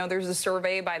now. I know there's a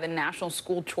survey by the National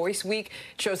School Choice Week.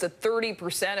 It shows that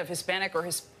 30% of Hispanic or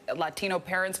Latino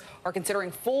parents are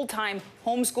considering full-time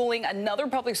homeschooling, another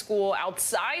public school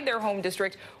outside their home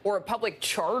district, or a public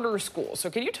charter school. So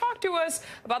can you talk to us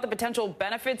about the potential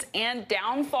benefits and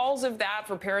downfalls of that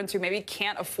for parents who maybe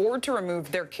can't afford to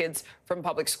remove their kids from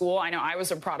public school? I know I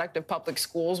was a product of public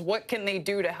schools. What can they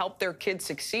do to help their kids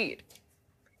succeed?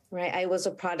 Right. I was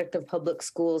a product of public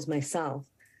schools myself.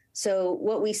 So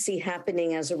what we see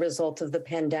happening as a result of the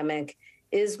pandemic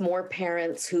is more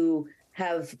parents who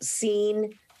have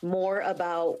seen more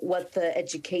about what the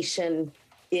education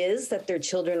is that their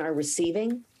children are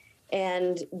receiving,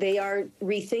 and they are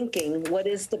rethinking what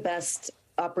is the best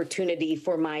opportunity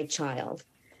for my child.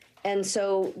 And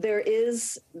so there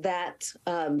is that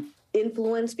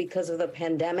influence because of the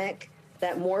pandemic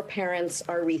that more parents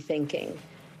are rethinking.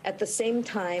 At the same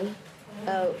time,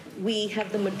 we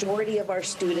have the majority of our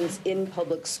students in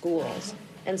public schools.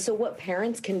 And so what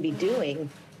parents can be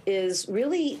doing is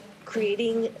really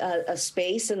creating a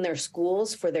space in their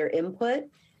schools for their input,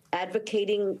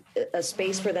 advocating a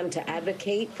space for them to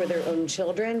advocate for their own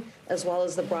children, as well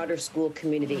as the broader school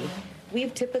community.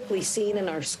 We've typically seen in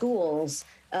our schools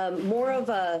more of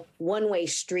a one-way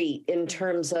street in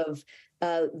terms of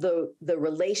the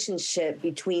relationship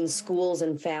between schools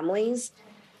and families.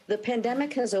 The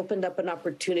pandemic has opened up an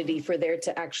opportunity for there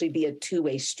to actually be a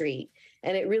two-way street.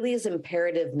 And it really is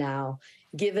imperative now,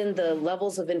 given the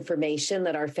levels of information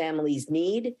that our families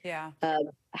need,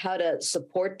 how to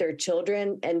support their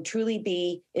children and truly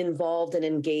be involved and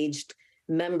engaged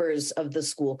members of the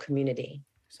school community.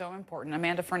 So important.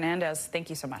 Amanda Fernandez, thank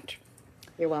you so much.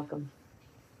 You're welcome.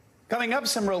 Coming up,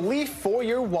 some relief for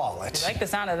your wallet. You like the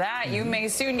sound of that? You may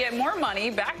soon get more money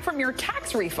back from your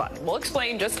tax refund. We'll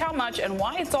explain just how much and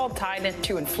why it's all tied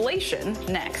into inflation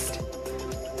next.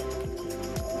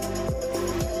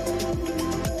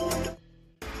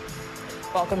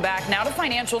 Welcome back. Now to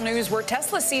financial news, where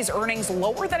Tesla sees earnings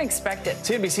lower than expected.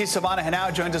 CNBC's Silvana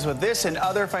Henao joins us with this and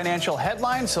other financial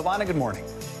headlines. Silvana, good morning.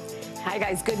 Hi,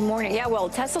 guys. Good morning. Yeah, well,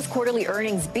 Tesla's quarterly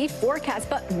earnings beat forecasts,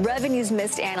 but revenues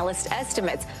missed analyst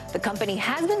estimates. The company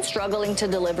has been struggling to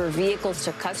deliver vehicles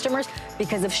to customers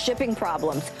because of shipping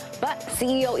problems. But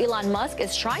CEO Elon Musk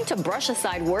is trying to brush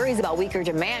aside worries about weaker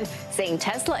demand, saying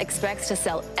Tesla expects to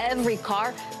sell every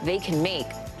car they can make.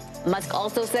 Musk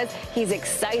also says he's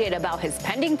excited about his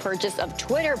pending purchase of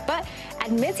Twitter, but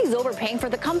admits he's overpaying for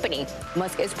the company.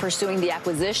 Musk is pursuing the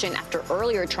acquisition after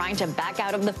earlier trying to back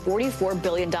out of the $44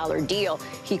 billion deal.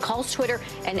 He calls Twitter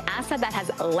an asset that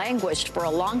has languished for a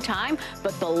long time,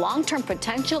 but the long-term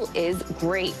potential is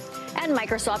great. And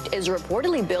Microsoft is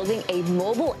reportedly building a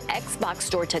mobile Xbox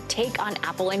store to take on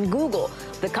Apple and Google.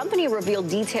 The company revealed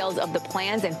details of the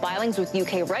plans and filings with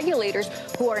UK regulators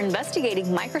who are investigating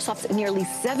Microsoft's nearly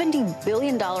 $70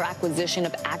 billion acquisition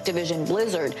of Activision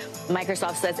Blizzard.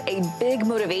 Microsoft says a big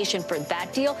motivation for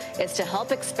that deal is to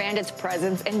help expand its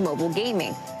presence in mobile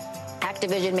gaming.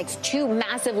 Activision makes two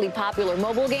massively popular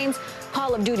mobile games,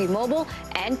 Call of Duty Mobile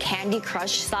and Candy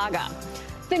Crush Saga.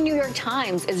 The New York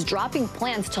Times is dropping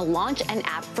plans to launch an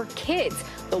app for kids.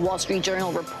 The Wall Street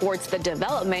Journal reports the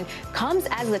development comes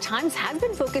as the Times has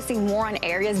been focusing more on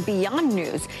areas beyond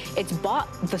news. It's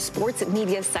bought the sports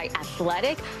media site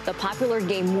Athletic, the popular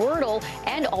game Wordle,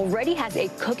 and already has a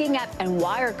cooking app and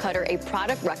Wirecutter, a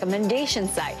product recommendation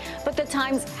site. But the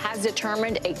Times has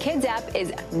determined a kids app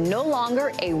is no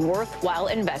longer a worthwhile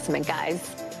investment,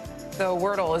 guys. Though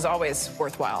Wordle is always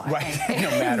worthwhile. Right,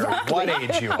 no matter what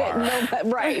age you are.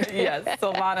 Right. Yes.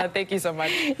 Silvana, thank you so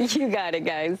much. You got it,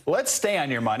 guys. Let's stay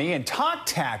on your money and talk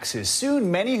taxes.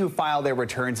 Soon, many who file their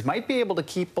returns might be able to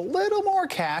keep a little more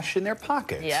cash in their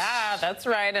pockets. Yeah, that's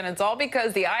right. And it's all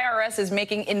because the IRS is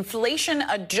making inflation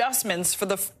adjustments for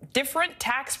the different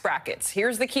tax brackets.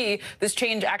 Here's the key. This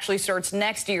change actually starts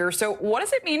next year. So what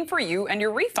does it mean for you and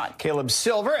your refund? Caleb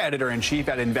Silver, editor-in-chief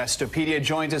at Investopedia,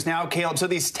 joins us now. Caleb, so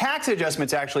these tax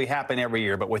adjustments actually happen every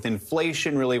year, but with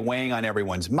inflation really weighing on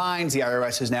everyone's minds, the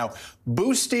IRS is now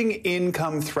boosting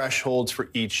income thresholds for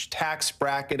each tax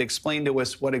bracket. Explain to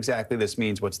us what exactly this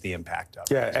means. What's the impact of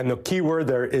it? Yeah, and the key word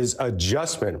there is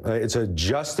adjustment. It's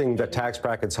adjusting the tax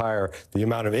brackets higher. The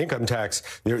amount of income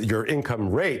tax, your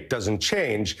income rate doesn't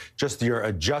change, just your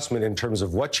adjustment in terms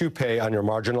of what you pay on your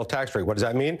marginal tax rate. What does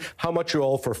that mean? How much you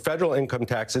owe for federal income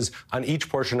taxes on each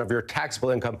portion of your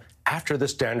taxable income after the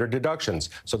standard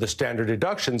deductions. So the standard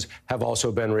deductions have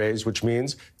also been raised, which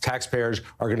means taxpayers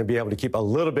are going to be able to keep a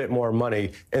little bit more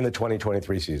money in the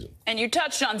 2023 season. And you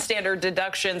touched on standard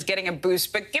deductions getting a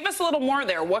boost, but give us a little more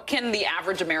there. What can the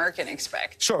average American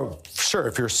expect? Sure.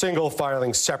 If you're single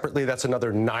filing separately, that's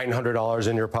another $900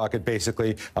 in your pocket,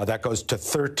 basically. That goes to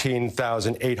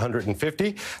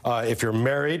 $13,850. If you're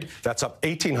married, that's up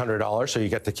 $1,800, so you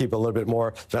get to keep a little bit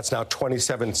more. That's now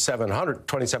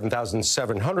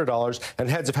 $27,700. And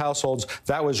heads of households,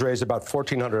 that was raised about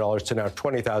 $1,400 to now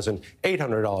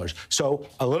 $20,800. So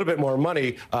a little bit more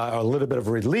money, a little bit of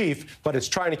relief, but it's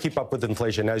trying to keep up with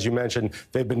inflation. As you mentioned,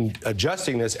 they've been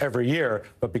adjusting this every year,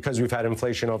 but because we've had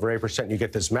inflation over 8%, you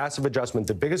get this massive adjustment,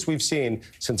 the biggest we've seen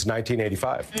since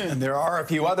 1985. And there are a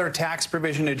few other tax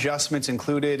provision adjustments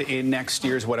included in next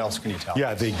year's. What else can you tell us?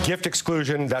 Yeah, the gift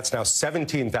exclusion, that's now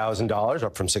 $17,000,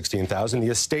 up from $16,000. The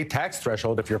estate tax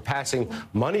threshold, if you're passing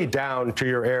money down to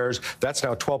your heirs, that's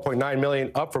now $12.9 million,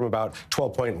 up from about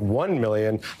 $12.1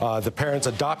 million. The parents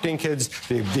adopting kids,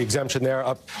 the exemption there,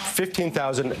 up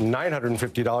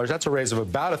 $15,950. That's a raise of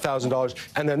about $1,000.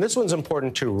 And then this one's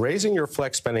important too, raising your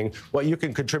flex spending, what you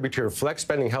can contribute to your flex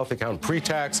spending health account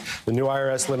pre-tax. The new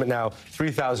IRS limit now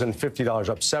 $3,050,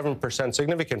 up 7%,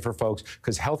 significant for folks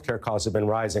because healthcare costs have been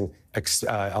rising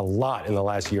a lot in the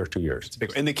last year, 2 years. It's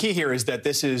big. And the key here is that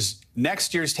this is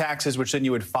next year's taxes, which then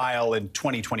you would file in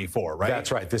 2024, right? That's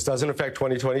right. This doesn't affect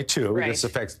 2022. Right. This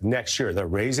affects next year. They're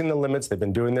raising the limits. They've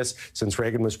been doing this since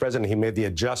Reagan was president. He made the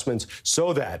adjustments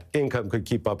so that income could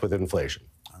keep up with inflation.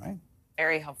 All right.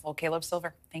 Very helpful. Caleb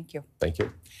Silver, thank you. Thank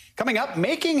you. Coming up,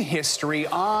 making history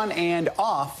on and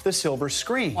off the silver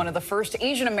screen. One of the first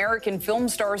Asian American film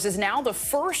stars is now the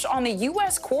first on the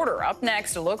U.S. quarter. Up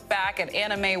next, a look back at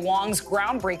Anna May Wong's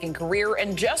groundbreaking career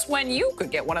and just when you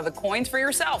could get one of the coins for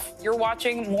yourself. You're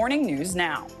watching Morning News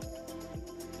Now.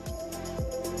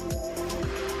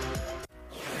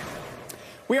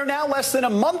 We are now less than a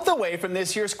month away from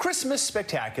this year's Christmas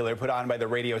Spectacular put on by the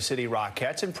Radio City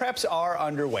Rockettes, and preps are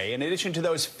underway. In addition to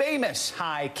those famous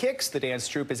high kicks, the dance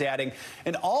troupe is adding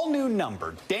an all-new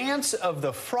number, Dance of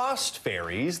the Frost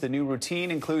Fairies. The new routine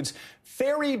includes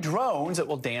fairy drones that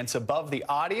will dance above the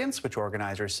audience, which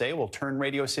organizers say will turn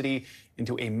Radio City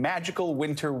into a magical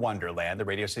winter wonderland. The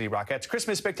Radio City Rockettes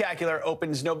Christmas Spectacular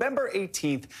opens November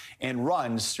 18th and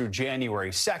runs through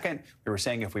January 2nd. We were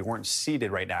saying if we weren't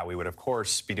seated right now, we would, of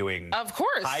course, be doing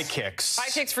high kicks. High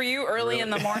kicks for you early in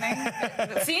the morning.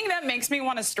 Seeing that makes me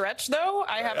want to stretch, though,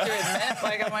 I have to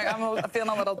admit. I'm feeling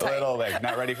a little tight.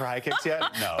 Not ready for high kicks yet?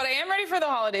 No. But I am ready for the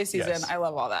holiday season. Yes. I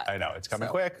love all that. I know. It's coming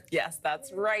quick. Yes,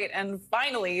 that's right. And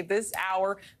finally, this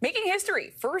hour, making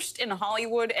history. First in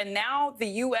Hollywood and now the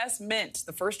U.S. Mint.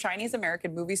 The first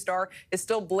Chinese-American movie star is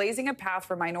still blazing a path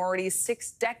for minorities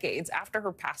 6 decades after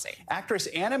her passing. Actress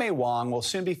Anna May Wong will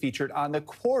soon be featured on The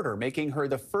Quarter, making her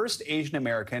the first Asian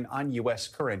American on U.S.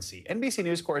 currency. NBC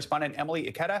News correspondent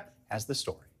Emily Ikeda has the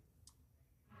story.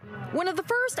 One of the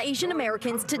first Asian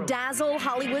Americans to dazzle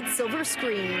Hollywood's silver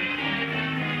screen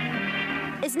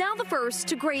is now the first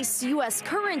to grace U.S.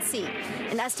 currency.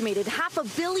 An estimated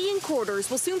 $500 million quarters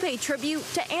will soon pay tribute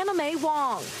to Anna May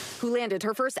Wong, who landed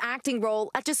her first acting role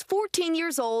at just 14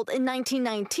 years old in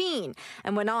 1919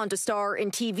 and went on to star in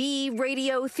TV,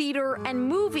 radio, theater, and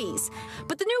movies.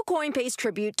 But the new coin pays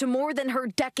tribute to more than her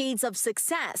decades of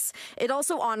success. It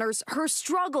also honors her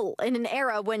struggle in an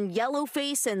era when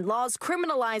yellowface and laws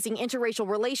criminalizing interracial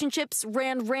relationships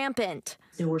ran rampant.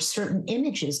 There were certain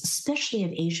images, especially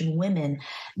of Asian women,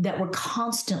 that were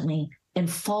constantly and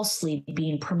falsely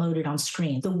being promoted on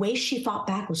screen. The way she fought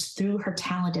back was through her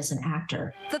talent as an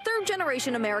actor. The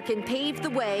third-generation American paved the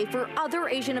way for other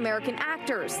Asian American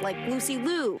actors like Lucy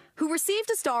Liu, who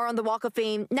received a star on the Walk of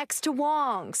Fame next to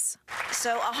Wong's.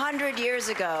 So 100 years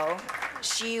ago,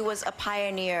 she was a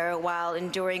pioneer while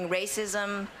enduring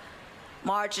racism,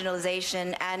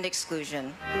 marginalization, and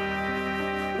exclusion.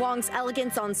 Wong's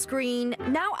elegance on screen,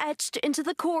 now etched into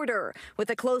the quarter, with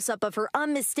a close-up of her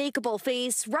unmistakable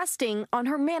face resting on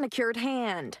her manicured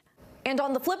hand. And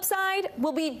on the flip side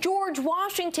will be George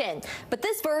Washington. But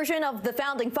this version of the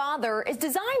founding father is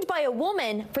designed by a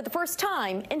woman for the first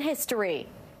time in history.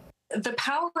 The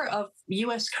power of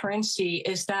U.S. currency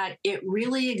is that it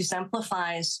really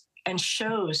exemplifies and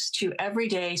shows to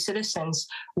everyday citizens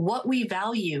what we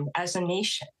value as a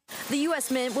nation. The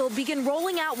U.S. Mint will begin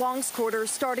rolling out Wong's quarter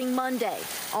starting Monday,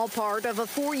 all part of a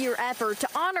 4-year effort to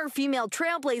honor female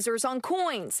trailblazers on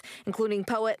coins, including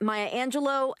poet Maya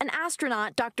Angelou and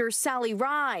astronaut Dr. Sally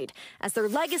Ride, as their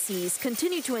legacies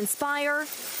continue to inspire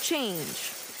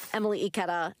change. Emily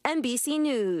Ikeda, NBC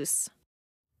News.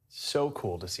 So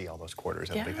cool to see all those quarters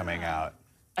that'll be coming out.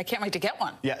 I can't wait to get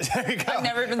one. Yeah, there you go. I've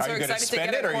never been so excited to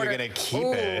get a quarter. Are you going to spend it or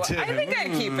are you going to keep it? I think I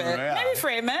keep it. Yeah. Maybe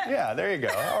frame it. Yeah, there you go.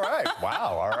 All right.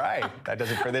 Wow. All right. That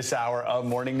does it for this hour of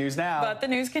Morning News Now. But the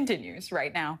news continues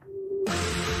right now.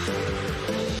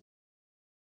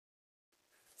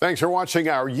 Thanks for watching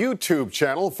our YouTube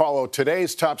channel. Follow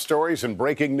today's top stories and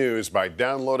breaking news by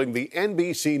downloading the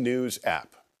NBC News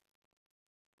app.